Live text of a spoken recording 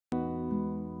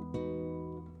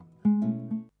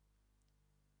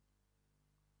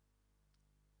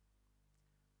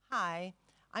Hi,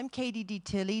 I'm Katie D.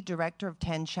 Tilley, Director of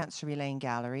 10 Chancery Lane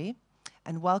Gallery,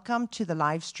 and welcome to the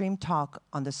live stream talk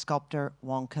on the sculptor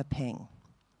Wang Keping.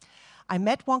 I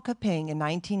met Wang Keping in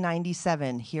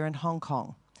 1997 here in Hong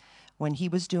Kong when he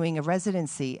was doing a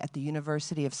residency at the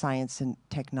University of Science and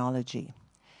Technology.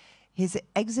 His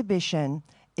exhibition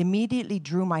immediately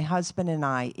drew my husband and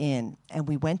I in, and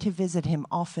we went to visit him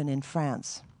often in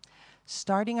France,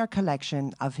 starting our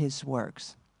collection of his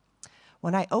works.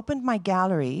 When I opened my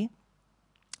gallery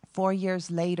 4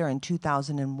 years later in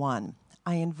 2001,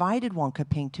 I invited Wang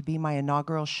Keping to be my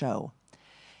inaugural show.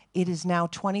 It is now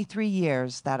 23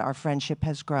 years that our friendship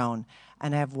has grown,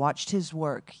 and I have watched his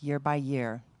work year by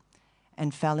year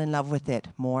and fell in love with it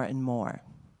more and more.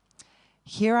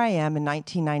 Here I am in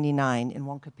 1999 in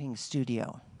Wang Keping's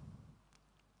studio.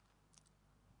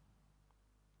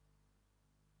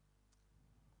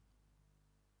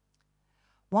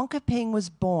 Wang Keping was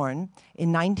born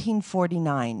in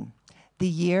 1949, the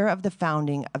year of the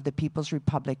founding of the People's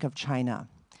Republic of China.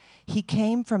 He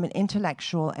came from an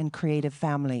intellectual and creative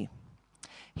family.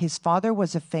 His father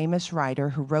was a famous writer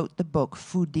who wrote the book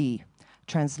Fu Di,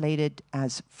 translated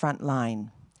as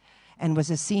Frontline, and was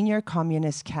a senior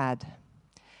communist cad.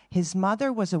 His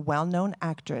mother was a well-known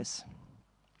actress.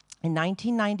 In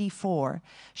 1994,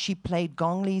 she played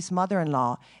Gong Li's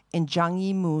mother-in-law in Zhang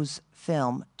Yimou's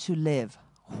film To Live,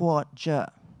 活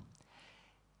着.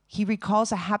 He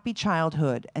recalls a happy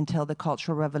childhood until the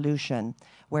Cultural Revolution,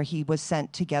 where he was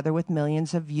sent together with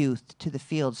millions of youth to the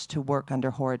fields to work under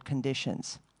horrid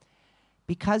conditions.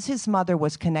 Because his mother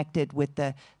was connected with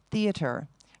the theater,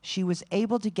 she was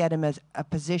able to get him a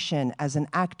position as an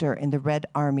actor in the Red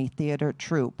Army theater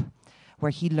troupe,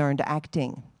 where he learned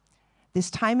acting.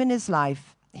 This time in his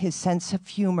life, his sense of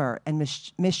humor and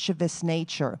mischievous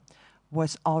nature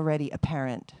was already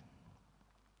apparent.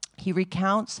 He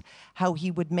recounts how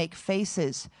he would make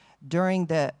faces during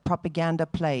the propaganda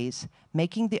plays,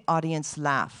 making the audience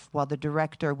laugh while the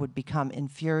director would become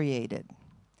infuriated.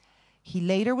 He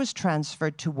later was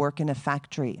transferred to work in a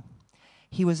factory.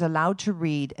 He was allowed to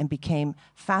read and became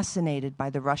fascinated by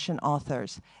the Russian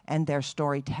authors and their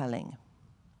storytelling.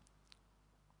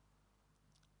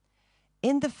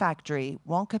 In the factory,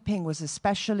 Wang Keping was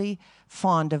especially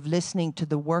fond of listening to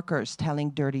the workers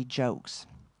telling dirty jokes.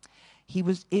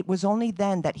 It was only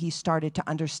then that he started to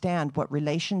understand what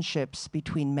relationships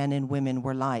between men and women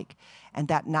were like, and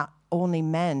that not only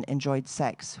men enjoyed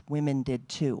sex, women did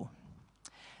too.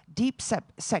 Deep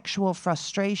sexual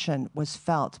frustration was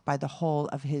felt by the whole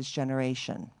of his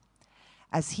generation.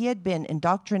 As he had been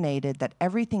indoctrinated that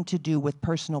everything to do with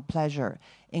personal pleasure,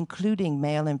 including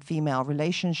male and female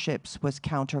relationships, was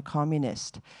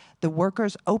counter-communist, the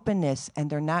workers' openness and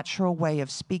their natural way of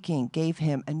speaking gave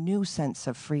him a new sense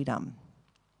of freedom.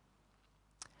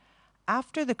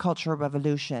 After the Cultural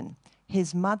Revolution,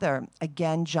 his mother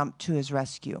again jumped to his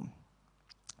rescue,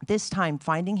 this time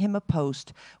finding him a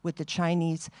post with the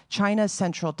China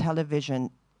Central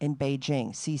Television in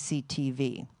Beijing,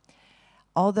 CCTV.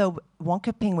 Although Wang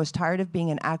Keping was tired of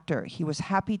being an actor, he was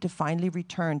happy to finally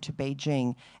return to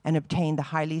Beijing and obtain the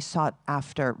highly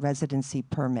sought-after residency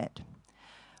permit.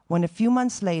 When a few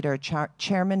months later,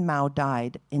 Chairman Mao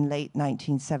died in late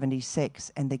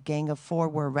 1976 and the Gang of Four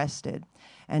were arrested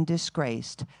and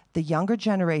disgraced, the younger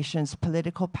generation's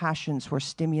political passions were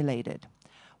stimulated.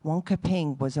 Wang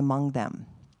Keping was among them.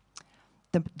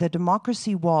 The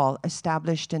Democracy Wall,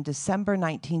 established in December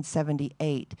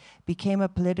 1978, became a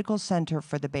political center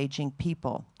for the Beijing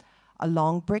people, a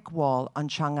long brick wall on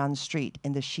Chang'an Street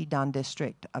in the Xidan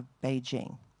district of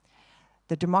Beijing.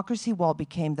 The Democracy Wall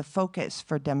became the focus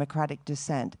for democratic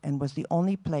dissent and was the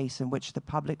only place in which the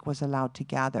public was allowed to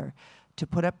gather, to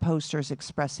put up posters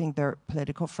expressing their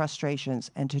political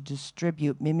frustrations, and to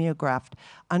distribute mimeographed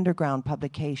underground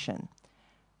publication.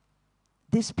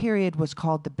 This period was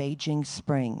called the Beijing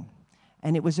Spring,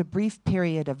 and it was a brief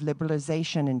period of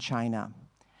liberalization in China.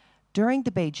 During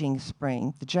the Beijing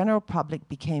Spring, the general public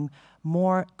became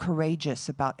more courageous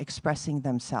about expressing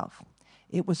themselves.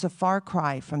 It was a far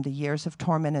cry from the years of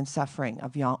torment and suffering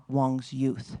of Wang's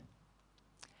youth.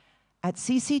 At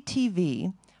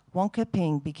CCTV, Wang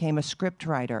Keping became a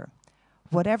scriptwriter.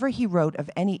 Whatever he wrote of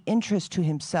any interest to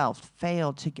himself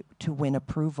failed to win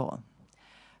approval.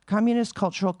 Communist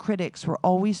cultural critics were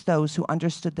always those who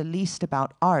understood the least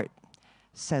about art,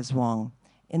 says Wang.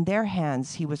 In their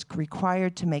hands, he was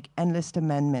required to make endless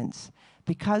amendments.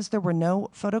 Because there were no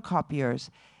photocopiers,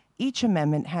 each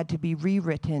amendment had to be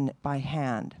rewritten by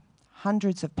hand,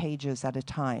 hundreds of pages at a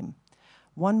time.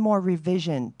 One more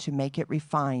revision to make it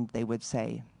refined, they would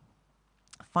say.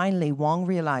 Finally, Wang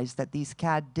realized that these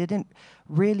CAD didn't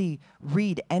really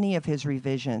read any of his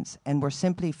revisions and were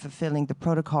simply fulfilling the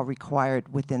protocol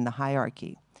required within the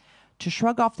hierarchy. To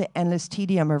shrug off the endless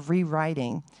tedium of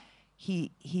rewriting,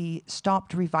 he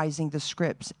stopped revising the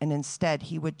scripts, and instead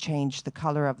he would change the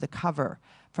color of the cover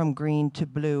from green to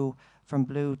blue, from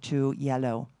blue to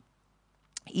yellow.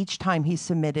 Each time he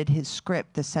submitted his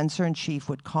script, the censor-in-chief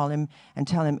would call him and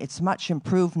tell him, "It's much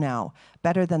improved now,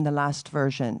 better than the last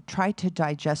version. Try to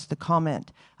digest the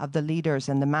comment of the leaders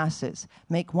and the masses.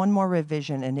 Make one more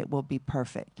revision and it will be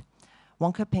perfect."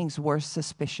 Wang Keping's worst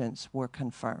suspicions were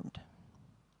confirmed.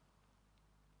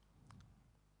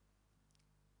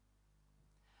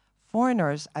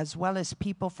 Foreigners, as well as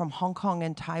people from Hong Kong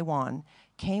and Taiwan,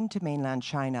 came to mainland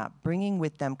China, bringing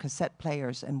with them cassette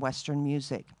players and Western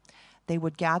music. They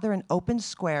would gather in open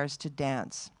squares to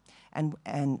dance,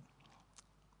 and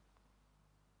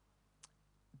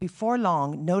before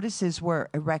long, notices were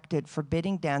erected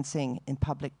forbidding dancing in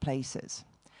public places.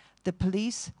 The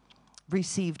police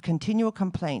received continual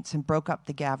complaints and broke up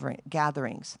the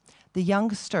gatherings. The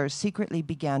youngsters secretly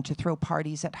began to throw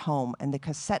parties at home, and the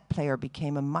cassette player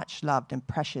became a much-loved and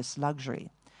precious luxury.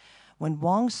 When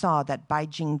Wang saw that Bai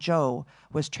Jingzhou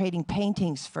was trading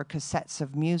paintings for cassettes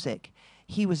of music,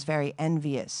 he was very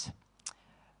envious.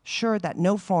 Sure that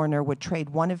no foreigner would trade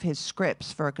one of his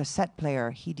scripts for a cassette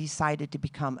player, he decided to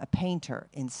become a painter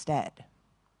instead.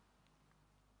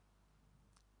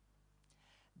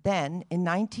 Then, in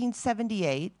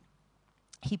 1978,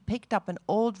 he picked up an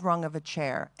old rung of a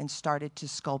chair and started to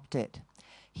sculpt it.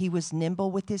 He was nimble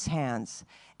with his hands,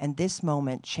 and this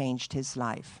moment changed his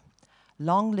life.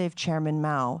 Long Live Chairman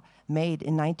Mao, made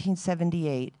in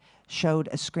 1978, showed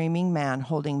a screaming man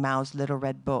holding Mao's little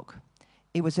red book.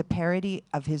 It was a parody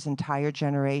of his entire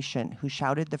generation, who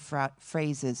shouted the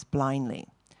phrases blindly.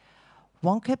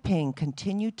 Wang Keping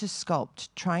continued to sculpt,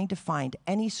 trying to find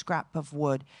any scrap of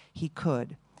wood he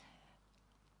could.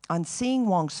 On seeing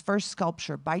Wang's first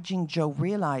sculpture, Bai Jingzhou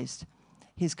realized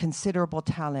his considerable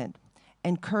talent,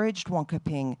 encouraged Wang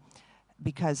Keping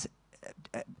because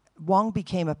Wang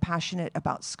became passionate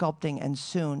about sculpting, and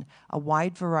soon a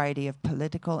wide variety of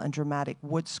political and dramatic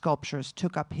wood sculptures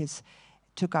took up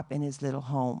in his little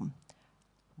home.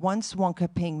 Once Wang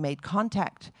Keping made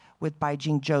contact with Bai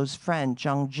Jingzhou's friend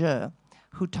Zhang Zhe,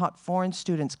 who taught foreign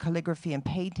students calligraphy and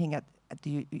painting at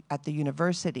the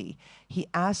university. He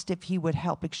asked if he would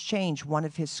help exchange one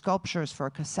of his sculptures for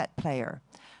a cassette player.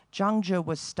 Zhang Zhe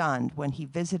was stunned when he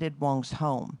visited Wang's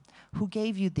home. "Who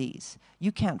gave you these?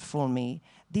 You can't fool me.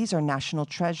 These are national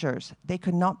treasures. They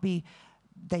could not be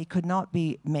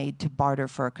made to barter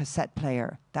for a cassette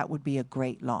player. That would be a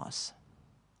great loss."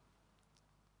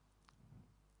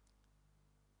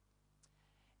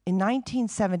 In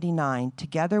 1979,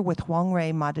 together with Huang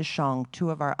Rui, Ma Deshang, two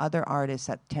of our other artists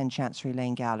at 10 Chancery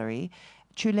Lane Gallery,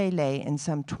 Chu Lei Lei, and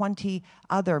some 20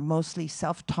 other mostly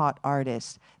self-taught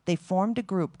artists, they formed a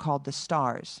group called the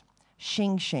Stars,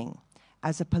 Xing Xing,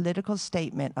 as a political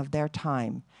statement of their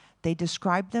time. They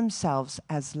described themselves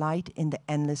as light in the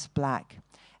endless black.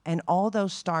 And although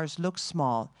stars look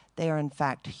small, they are in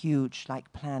fact huge,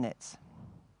 like planets.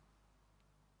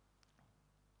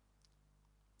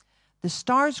 The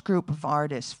Stars group of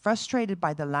artists, frustrated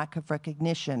by the lack of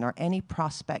recognition or any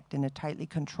prospect in a tightly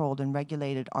controlled and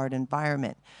regulated art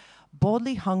environment,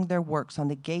 boldly hung their works on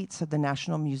the gates of the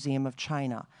National Museum of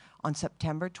China on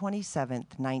September 27,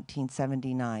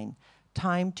 1979,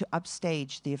 timed to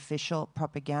upstage the official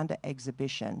propaganda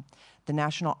exhibition, the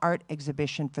National Art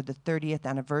Exhibition for the 30th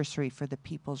anniversary for the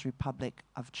People's Republic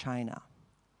of China.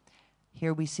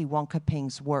 Here we see Wang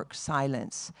Keping's work,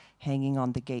 Silence, hanging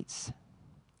on the gates.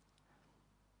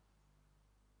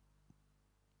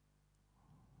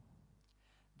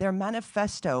 Their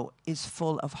manifesto is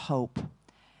full of hope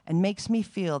and makes me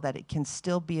feel that it can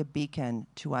still be a beacon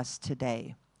to us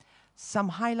today. Some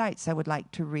highlights I would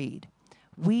like to read.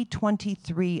 "We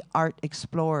 23 art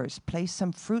explorers place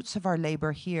some fruits of our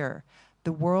labor here.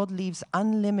 The world leaves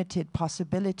unlimited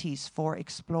possibilities for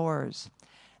explorers.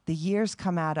 The years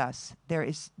come at us.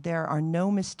 There are no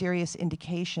mysterious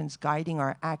indications guiding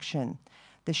our action.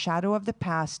 The shadow of the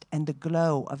past and the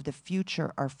glow of the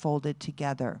future are folded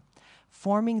together,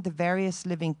 forming the various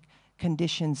living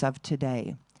conditions of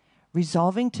today.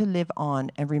 Resolving to live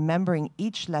on and remembering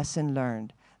each lesson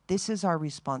learned, this is our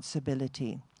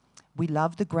responsibility. We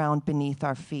love the ground beneath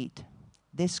our feet.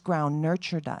 This ground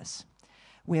nurtured us.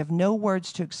 We have no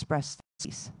words to express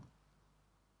this."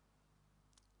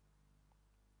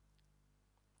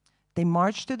 They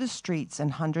marched through the streets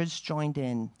and hundreds joined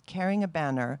in, carrying a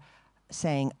banner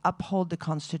saying, "Uphold the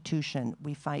Constitution,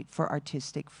 we fight for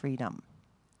artistic freedom."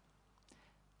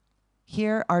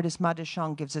 Here, artist Ma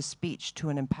Deshang gives a speech to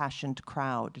an impassioned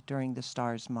crowd during the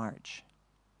Stars March.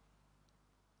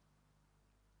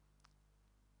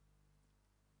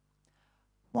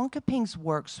 Wang Keping's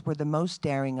works were the most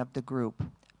daring of the group,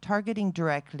 targeting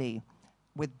directly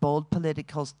with bold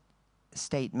political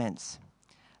statements,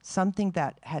 something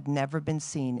that had never been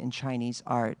seen in Chinese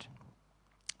art.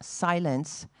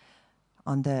 Silence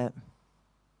on the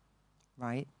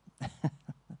right.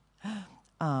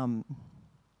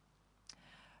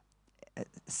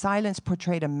 Silence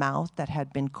portrayed a mouth that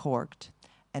had been corked,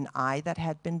 an eye that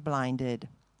had been blinded,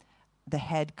 the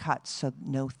head cut so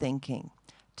no thinking,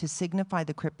 to signify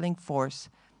the crippling force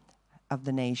of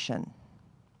the nation.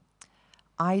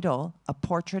 Idol, a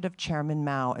portrait of Chairman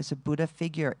Mao as a Buddha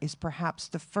figure, is perhaps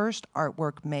the first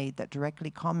artwork made that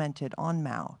directly commented on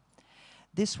Mao.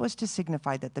 This was to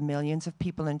signify that the millions of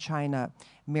people in China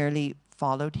merely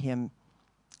followed him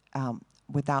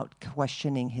without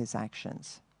questioning his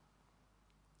actions.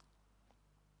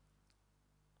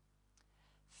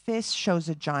 Fist shows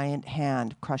a giant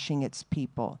hand crushing its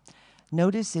people.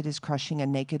 Notice it is crushing a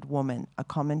naked woman, a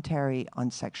commentary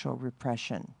on sexual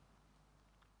repression.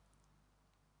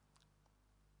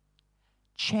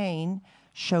 Chain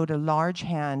showed a large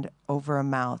hand over a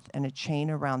mouth and a chain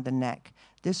around the neck.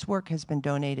 This work has been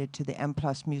donated to the M+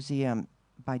 Museum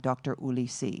by Dr. Uli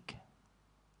Sieg.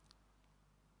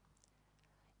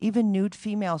 Even nude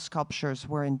female sculptures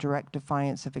were in direct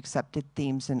defiance of accepted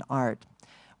themes in art.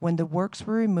 When the works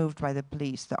were removed by the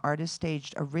police, the artist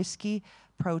staged a risky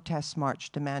protest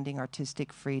march demanding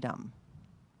artistic freedom.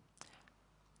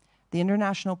 The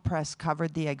international press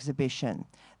covered the exhibition.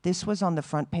 This was on the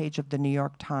front page of the New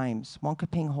York Times, Wang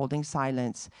Keping holding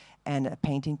silence and a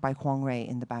painting by Huang Rui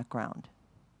in the background.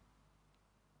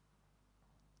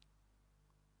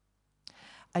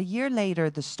 A year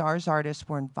later, the Stars artists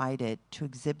were invited to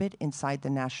exhibit inside the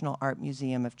National Art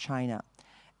Museum of China,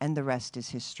 and the rest is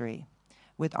history.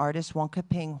 With artists Wang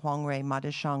Keping, Huang Rui, Ma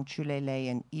Deshang, Chu Lei,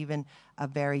 and even a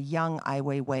very young Ai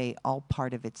Weiwei, all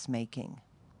part of its making.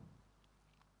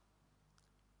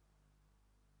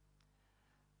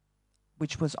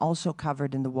 Which was also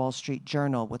covered in the Wall Street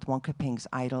Journal with Wang Keping's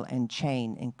idol and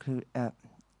chain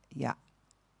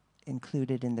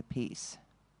included in the piece.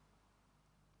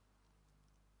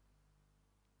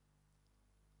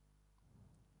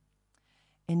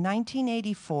 In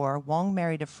 1984, Wang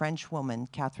married a French woman,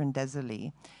 Catherine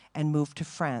Desailly, and moved to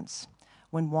France.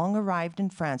 When Wang arrived in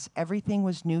France, everything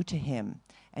was new to him,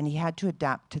 and he had to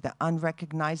adapt to the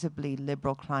unrecognizably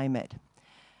liberal climate.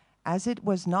 As it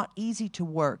was not easy to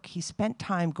work, he spent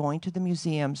time going to the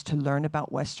museums to learn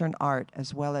about Western art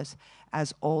as well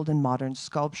as old and modern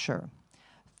sculpture.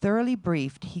 Thoroughly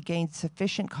briefed, he gained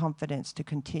sufficient confidence to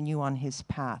continue on his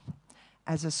path.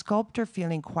 As a sculptor,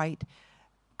 feeling quite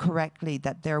correctly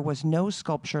that there was no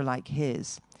sculpture like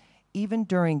his, even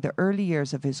during the early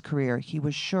years of his career, he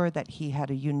was sure that he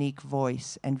had a unique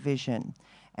voice and vision,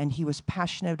 and he was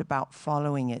passionate about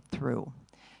following it through.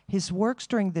 His works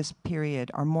during this period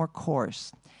are more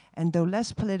coarse, and though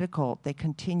less political, they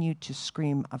continue to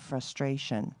scream of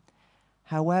frustration.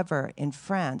 However, in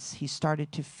France, he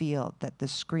started to feel that the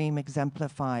scream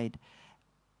exemplified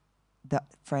the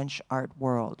French art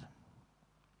world.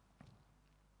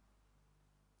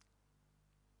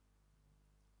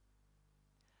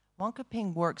 Wang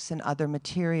Keping works in other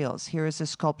materials. Here is a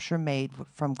sculpture made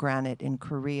from granite in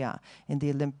Korea in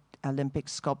the Olympic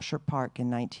Sculpture Park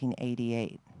in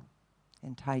 1988,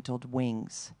 entitled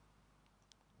Wings.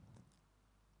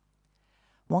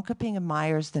 Wang Keping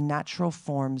admires the natural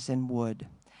forms in wood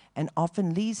and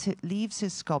often leaves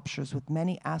his sculptures with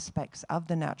many aspects of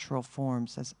the natural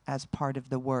forms as part of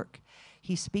the work.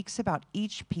 He speaks about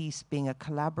each piece being a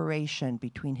collaboration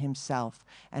between himself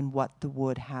and what the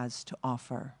wood has to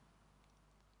offer.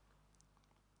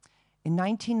 In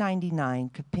 1999,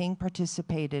 Keping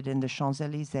participated in the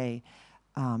Champs-Élysées,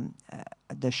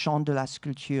 the Champ de la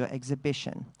Sculpture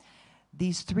exhibition.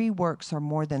 These three works are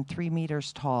more than 3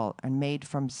 meters tall and made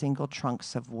from single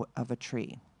trunks of a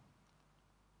tree.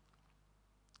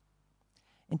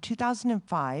 In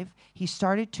 2005, he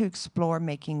started to explore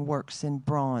making works in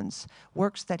bronze,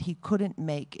 works that he couldn't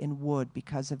make in wood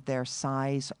because of their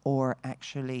size or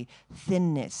actually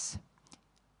thinness.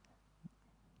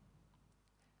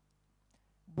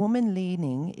 Woman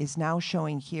Leaning is now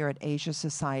showing here at Asia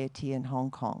Society in Hong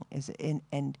Kong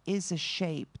and is a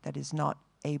shape that is not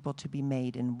able to be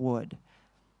made in wood.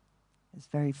 It's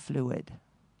very fluid.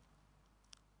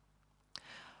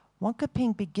 Wang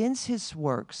Keping begins his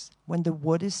works when the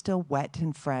wood is still wet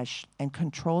and fresh and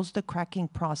controls the cracking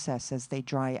process as they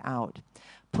dry out,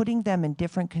 putting them in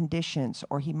different conditions,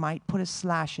 or he might put a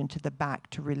slash into the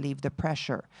back to relieve the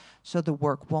pressure so the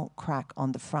work won't crack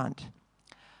on the front.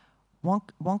 Wang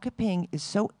Keping is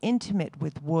so intimate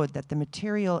with wood that the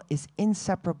material is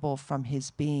inseparable from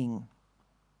his being.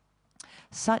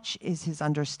 Such is his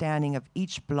understanding of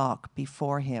each block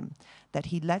before him, that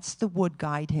he lets the wood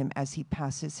guide him as he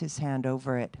passes his hand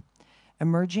over it.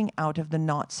 Emerging out of the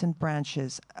knots and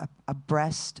branches, a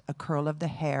breast, a curl of the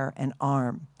hair, an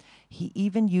arm. He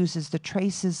even uses the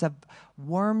traces of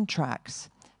worm tracks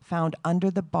found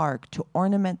under the bark to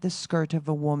ornament the skirt of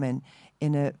a woman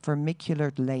in a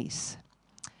vermicular lace.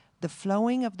 The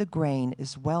flowing of the grain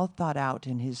is well thought out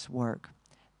in his work.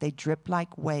 They drip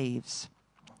like waves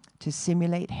to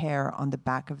simulate hair on the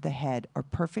back of the head or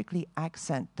perfectly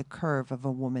accent the curve of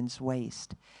a woman's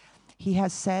waist. He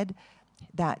has said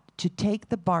that to take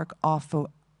the bark off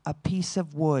a piece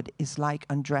of wood is like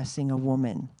undressing a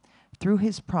woman. Through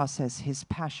his process, his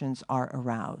passions are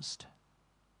aroused.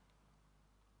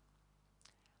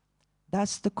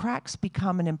 Thus, the cracks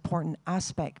become an important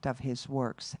aspect of his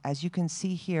works. As you can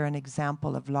see here, an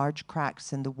example of large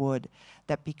cracks in the wood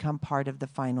that become part of the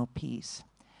final piece.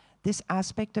 This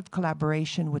aspect of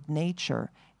collaboration with nature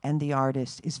and the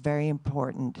artist is very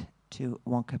important to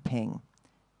Wang Keping.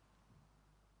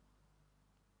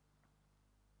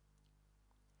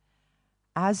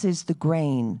 As is the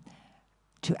grain,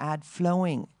 to add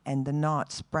flowing and the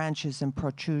knots, branches, and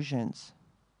protrusions.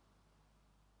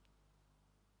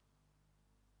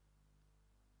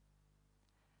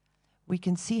 We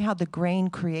can see how the grain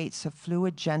creates a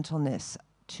fluid gentleness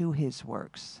to his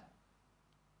works.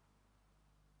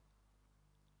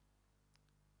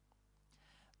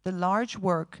 This large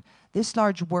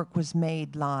work was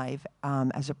made live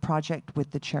as a project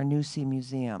with the Chancery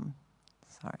Museum.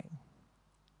 Sorry.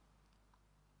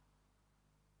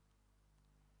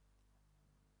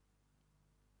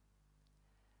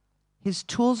 His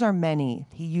tools are many.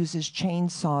 He uses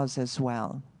chainsaws as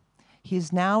well. He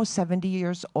is now 70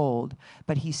 years old,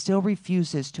 but he still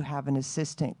refuses to have an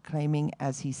assistant, claiming,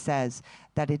 as he says,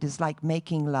 that it is like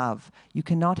making love. You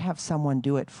cannot have someone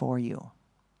do it for you.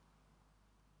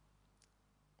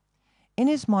 In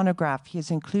his monograph, he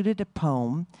has included a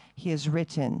poem he has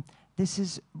written. This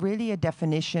is really a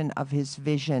definition of his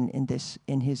vision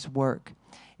in his work.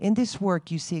 In this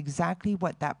work, you see exactly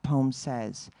what that poem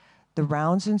says: the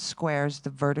rounds and squares,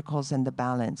 the verticals, and the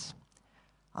balance.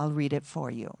 I'll read it for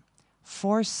you.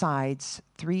 4 sides,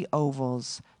 3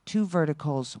 ovals, 2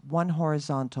 verticals, 1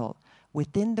 horizontal.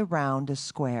 Within the round, a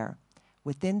square.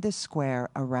 Within the square,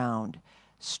 a round.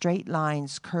 Straight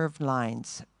lines, curved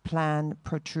lines, plan,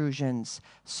 protrusions,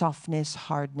 softness,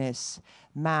 hardness,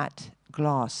 matte,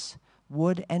 gloss,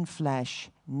 wood and flesh,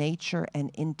 nature and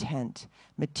intent,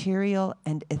 material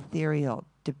and ethereal,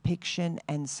 depiction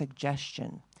and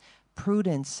suggestion,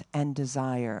 prudence and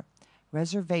desire,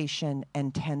 reservation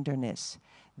and tenderness,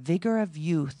 vigor of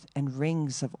youth and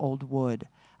rings of old wood.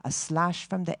 A slash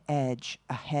from the edge,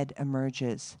 a head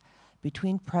emerges.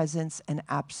 Between presence and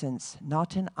absence,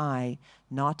 not an eye,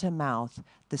 not a mouth,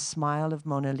 the smile of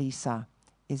Mona Lisa,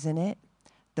 isn't it?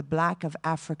 The black of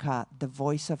Africa, the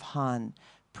voice of Han,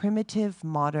 primitive,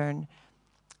 modern,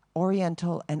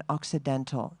 Oriental and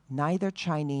Occidental, neither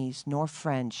Chinese nor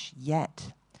French,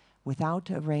 yet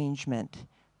without arrangement,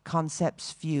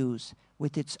 concepts fuse.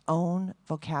 With its own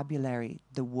vocabulary,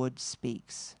 the wood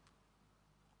speaks.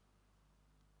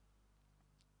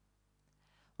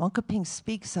 Wang Keping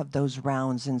speaks of those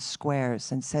rounds and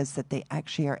squares and says that they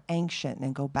actually are ancient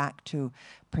and go back to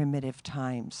primitive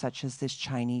times, such as this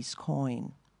Chinese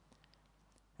coin.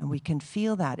 And we can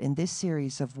feel that in this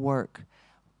series of work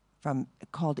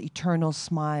called Eternal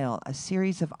Smile, a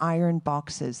series of iron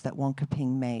boxes that Wang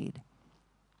Keping made.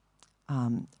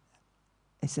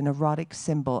 It's an erotic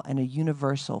symbol and a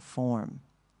universal form.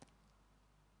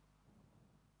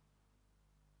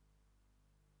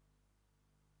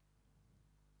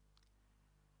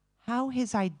 How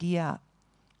his idea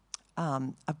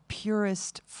of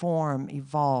purest form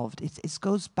evolved, it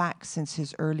goes back since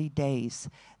his early days.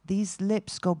 These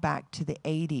lips go back to the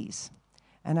 80s.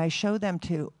 And I show them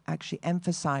to actually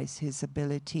emphasize his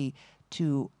ability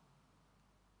to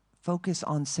focus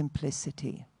on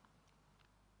simplicity.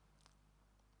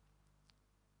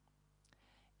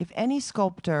 If any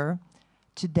sculptor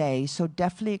today so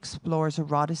deftly explores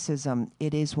eroticism,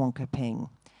 it is Wang Keping.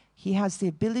 He has the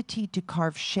ability to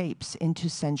carve shapes into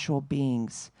sensual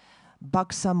beings,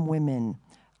 buxom women,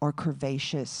 or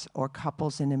curvaceous, or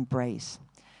couples in embrace.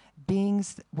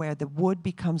 beings where the wood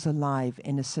becomes alive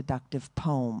in a seductive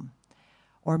poem,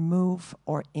 or move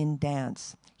or in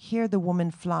dance. Here the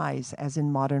woman flies as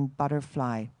in modern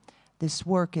butterfly. This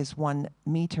work is 1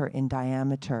 meter in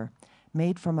diameter,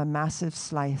 made from a massive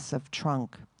slice of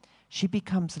trunk. She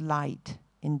becomes light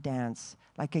in dance.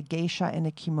 Like a geisha in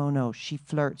a kimono, she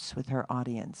flirts with her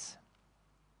audience.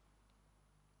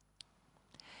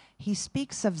 He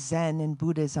speaks of Zen and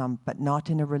Buddhism, but not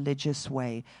in a religious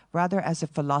way, rather as a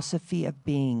philosophy of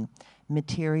being,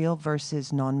 material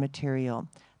versus non-material,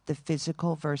 the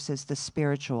physical versus the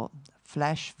spiritual,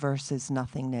 flesh versus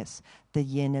nothingness, the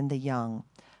yin and the yang.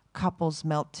 Couples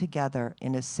melt together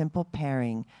in a simple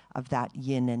pairing of that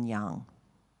yin and yang.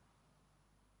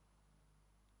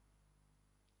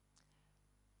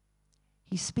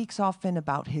 He speaks often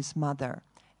about his mother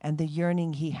and the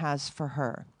yearning he has for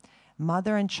her.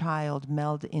 Mother and child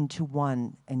meld into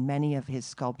one in many of his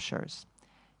sculptures.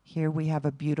 Here we have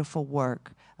a beautiful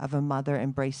work of a mother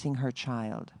embracing her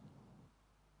child.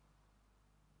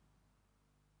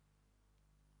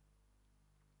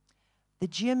 The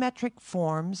geometric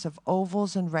forms of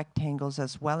ovals and rectangles,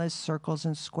 as well as circles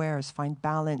and squares, find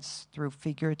balance through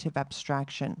figurative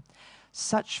abstraction.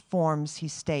 Such forms, he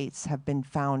states, have been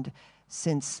found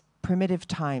since primitive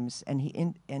times, and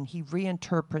he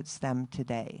reinterprets them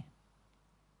today.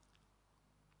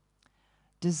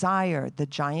 Desire, the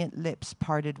giant lips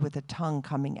parted with a tongue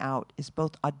coming out, is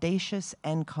both audacious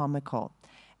and comical.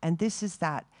 And this is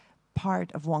that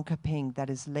part of Wang Keping that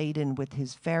is laden with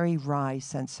his very wry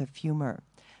sense of humor.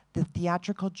 The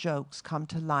theatrical jokes come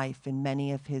to life in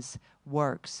many of his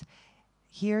works.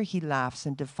 Here he laughs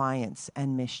in defiance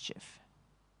and mischief.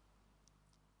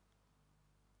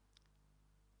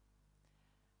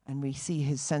 And we see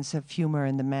his sense of humor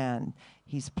in the man.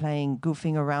 He's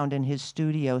goofing around in his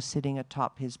studio, sitting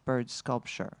atop his bird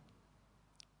sculpture.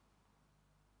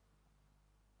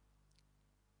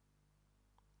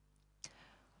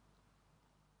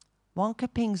 Wang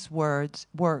Keping's works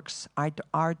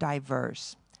are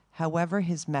diverse. However,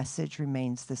 his message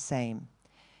remains the same.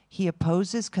 He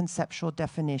opposes conceptual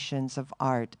definitions of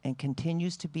art and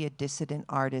continues to be a dissident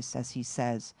artist, as he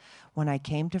says. When I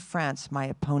came to France, my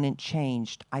opponent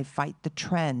changed. I fight the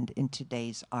trend in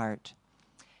today's art.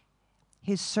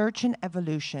 His search and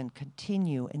evolution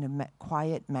continue in a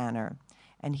quiet manner,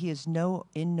 and he is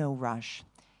in no rush.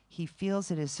 He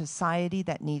feels it is society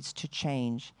that needs to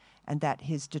change, and that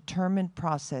his determined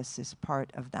process is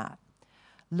part of that.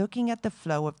 Looking at the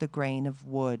flow of the grain of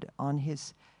wood on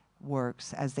his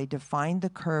works as they define the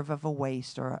curve of a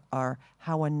waist, or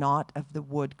how a knot of the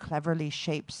wood cleverly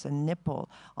shapes a nipple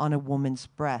on a woman's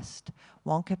breast,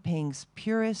 Wang Keping's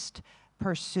purest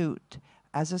pursuit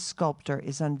as a sculptor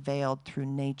is unveiled through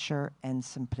nature and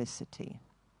simplicity.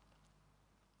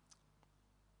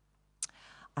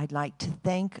 I'd like to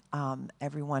thank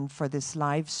everyone for this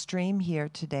live stream here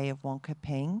today of Wang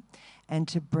Keping, and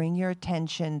to bring your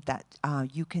attention that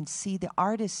you can see the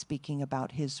artist speaking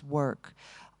about his work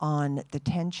on the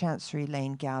 10 Chancery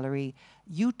Lane Gallery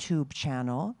YouTube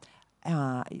channel.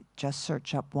 Just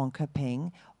search up Wang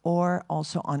Keping, or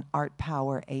also on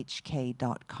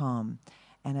artpowerhk.com.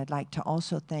 And I'd like to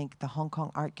also thank the Hong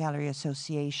Kong Art Gallery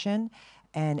Association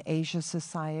and Asia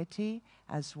Society,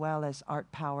 as well as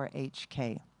Art Power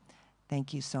HK.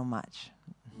 Thank you so much.